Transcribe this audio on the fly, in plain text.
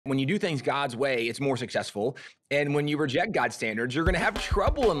When you do things God's way, it's more successful. And when you reject God's standards, you're going to have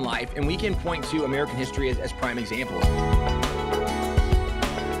trouble in life. And we can point to American history as prime examples.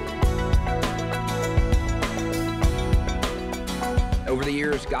 Over the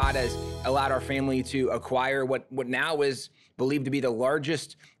years, God has allowed our family to acquire what now is believed to be the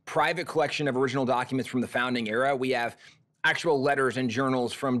largest private collection of original documents from the founding era. We have actual letters and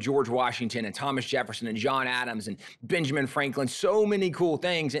journals from George Washington and Thomas Jefferson and John Adams and Benjamin Franklin, so many cool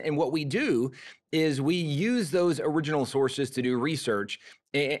things. And what we do is we use those original sources to do research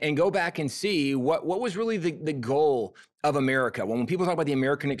and go back and see what was really the goal of America. When people talk about the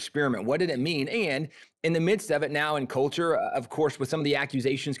American experiment, what did it mean? And in the midst of it now in culture, of course, with some of the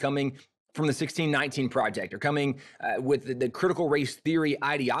accusations coming from the 1619 Project or coming with the critical race theory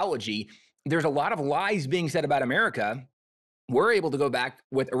ideology, there's a lot of lies being said about America. We're able to go back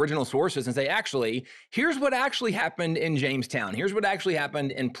with original sources and say, actually, here's what actually happened in Jamestown. Here's what actually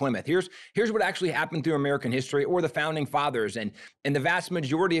happened in Plymouth. Here's what actually happened through American history or the founding fathers. And the vast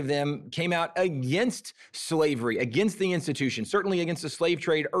majority of them came out against slavery, against the institution, certainly against the slave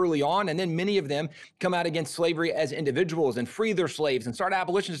trade early on. And then many of them come out against slavery as individuals and free their slaves and start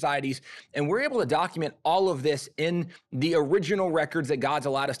abolition societies. And we're able to document all of this in the original records that God's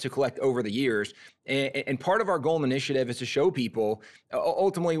allowed us to collect over the years. And part of our goal and initiative is to show people,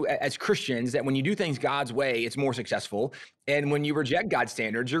 ultimately as Christians, that when you do things God's way, it's more successful. And when you reject God's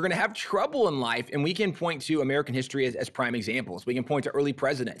standards, you're going to have trouble in life. And we can point to American history as prime examples. We can point to early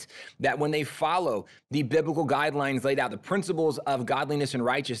presidents that when they follow the biblical guidelines laid out, the principles of godliness and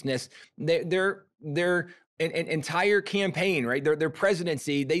righteousness, their entire campaign, right? Their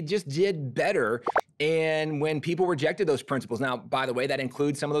presidency, they just did better. And when people rejected those principles, now, by the way, that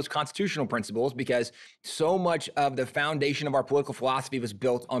includes some of those constitutional principles, because so much of the foundation of our political philosophy was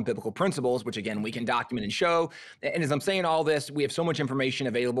built on biblical principles, which again, we can document and show. And as I'm saying all this, we have so much information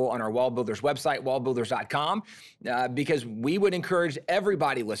available on our WallBuilders website, wallbuilders.com, because we would encourage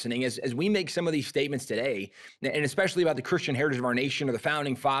everybody listening as we make some of these statements today, and especially about the Christian heritage of our nation or the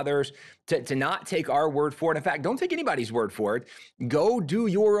founding fathers, to not take our word for it. In fact, don't take anybody's word for it. Go do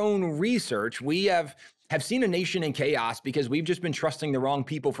your own research. We have seen a nation in chaos because we've just been trusting the wrong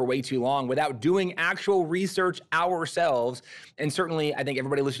people for way too long without doing actual research ourselves. And certainly, I think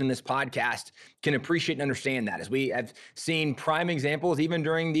everybody listening to this podcast can appreciate and understand that, as we have seen prime examples even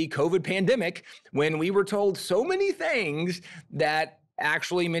during the COVID pandemic, when we were told so many things that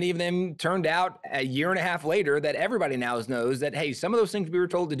actually, many of them turned out a year and a half later that everybody now knows that, hey, some of those things we were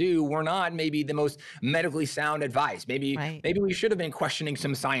told to do were not maybe the most medically sound advice. Maybe we should have been questioning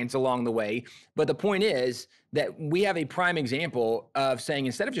some science along the way. But the point is that we have a prime example of saying,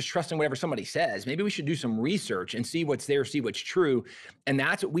 instead of just trusting whatever somebody says, maybe we should do some research and see what's there, see what's true. And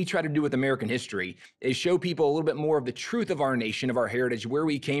that's what we try to do with American history, is show people a little bit more of the truth of our nation, of our heritage, where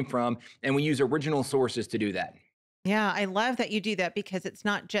we came from. And we use original sources to do that. Yeah, I love that you do that, because it's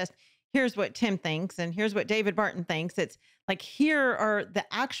not just here's what Tim thinks and here's what David Barton thinks. It's like, here are the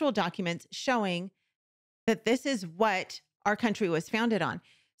actual documents showing that this is what our country was founded on.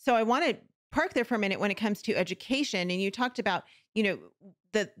 So I want to park there for a minute when it comes to education. And you talked about,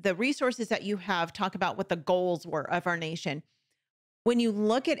 the resources that you have talk about what the goals were of our nation. When you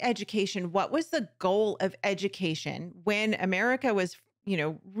look at education, what was the goal of education when America was,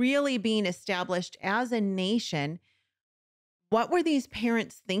 really being established as a nation? What were these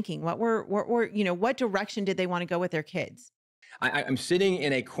parents thinking? What direction did they want to go with their kids? I'm sitting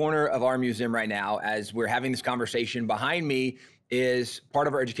in a corner of our museum right now as we're having this conversation. Behind me is part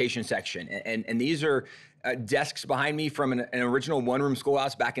of our education section. And these are desks behind me from an original one-room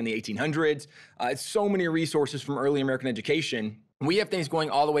schoolhouse back in the 1800s. It's so many resources from early American education. We have things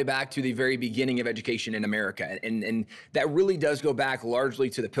going all the way back to the very beginning of education in America. And that really does go back largely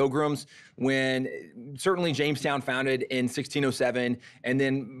to the Pilgrims, when certainly Jamestown founded in 1607, and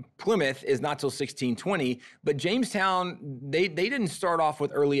then Plymouth is not till 1620. But Jamestown, they didn't start off with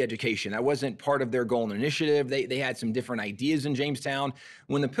early education. That wasn't part of their goal and initiative. They had some different ideas in Jamestown.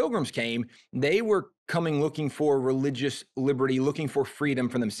 When the Pilgrims came, they were coming looking for religious liberty, looking for freedom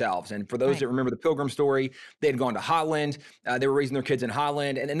for themselves. And for those that remember the Pilgrim story, they had gone to Holland. They were raising their kids in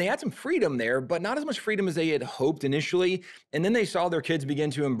Holland, and they had some freedom there, but not as much freedom as they had hoped initially. And then they saw their kids begin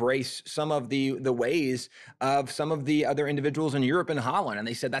to embrace some of the ways of some of the other individuals in Europe and Holland. And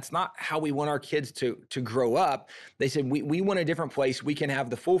they said, that's not how we want our kids to grow up. They said, we want a different place. We can have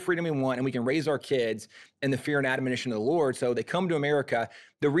the full freedom we want, and we can raise our kids in the fear and admonition of the Lord. So they come to America.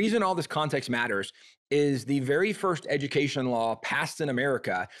 The reason all this context matters is the very first education law passed in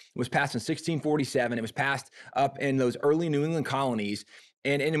America was passed in 1647. It was passed up in those early New England colonies.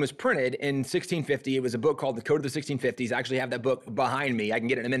 And it was printed in 1650. It was a book called The Code of the 1650s. I actually have that book behind me. I can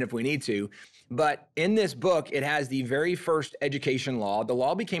get it in a minute if we need to. But in this book, it has the very first education law. The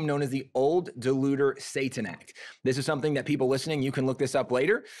law became known as the Old Deluder Satan Act. This is something that people listening, you can look this up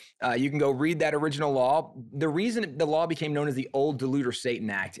later. You can go read that original law. The reason the law became known as the Old Deluder Satan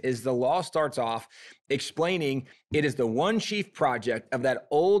Act is the law starts off explaining it is the one chief project of that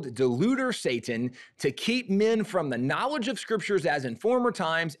old deluder Satan to keep men from the knowledge of scriptures as in former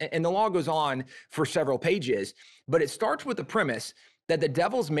times. And the law goes on for several pages, but it starts with the premise that the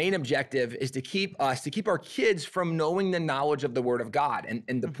devil's main objective is to keep our kids from knowing the knowledge of the word of God.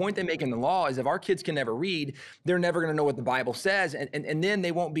 And the point they make in the law is if our kids can never read, they're never going to know what the Bible says. And then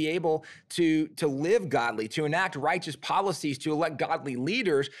they won't be able to live godly, to enact righteous policies, to elect godly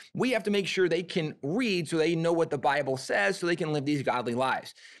leaders. We have to make sure they can read so they know what the Bible says so they can live these godly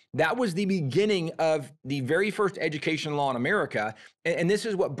lives. That was the beginning of the very first education law in America. And this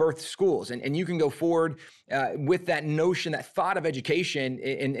is what birthed schools. And you can go forward with that notion, that thought of education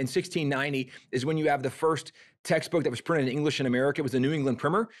in 1690 is when you have the first textbook that was printed in English in America. It was the New England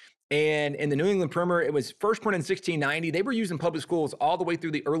Primer. And in the New England Primer, it was first printed in 1690. They were used in public schools all the way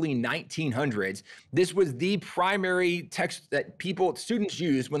through the early 1900s. This was the primary text that students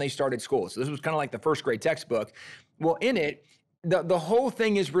used when they started school. So this was kind of like the first grade textbook. Well, in it, the whole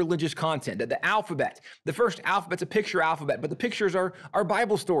thing is religious content. The alphabet, the first alphabet's a picture alphabet, but the pictures are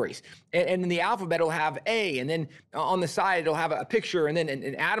Bible stories. And in the alphabet, it'll have A, and then on the side, it'll have a picture, and then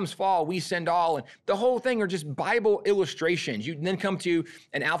in Adam's fall, we send all. And the whole thing are just Bible illustrations. You then come to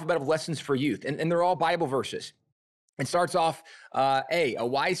an alphabet of lessons for youth, and they're all Bible verses. It starts off, A, a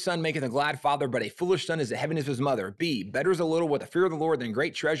wise son maketh a glad father, but a foolish son is the heaviness of his mother. B, better is a little with the fear of the Lord than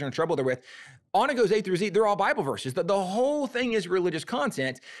great treasure and trouble therewith. On it goes A through Z. They're all Bible verses. The whole thing is religious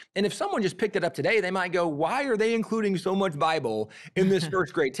content. And if someone just picked it up today, they might go, why are they including so much Bible in this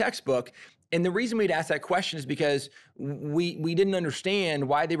first grade textbook? And the reason we'd ask that question is because we didn't understand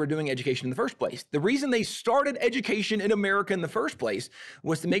why they were doing education in the first place. The reason they started education in America in the first place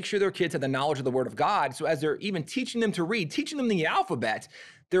was to make sure their kids had the knowledge of the Word of God. So as they're even teaching them to read, teaching them the alphabet,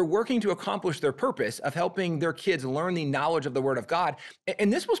 they're working to accomplish their purpose of helping their kids learn the knowledge of the Word of God.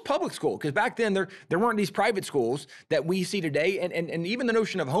 And this was public school, because back then there weren't these private schools that we see today. And even the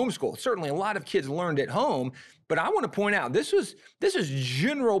notion of homeschool, certainly a lot of kids learned at home. But I want to point out, this is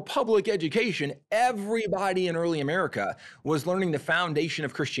general public education. Everybody in early America was learning the foundation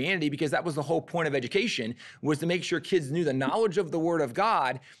of Christianity, because that was the whole point of education, was to make sure kids knew the knowledge of the Word of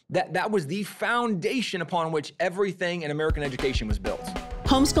God. That was the foundation upon which everything in American education was built.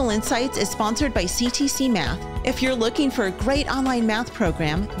 Homeschool Insights is sponsored by CTC Math. If you're looking for a great online math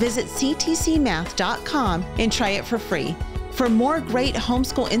program, visit ctcmath.com and try it for free. For more great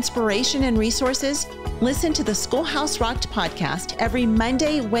homeschool inspiration and resources, listen to the Schoolhouse Rocked podcast every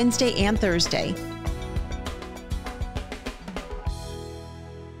Monday, Wednesday, and Thursday.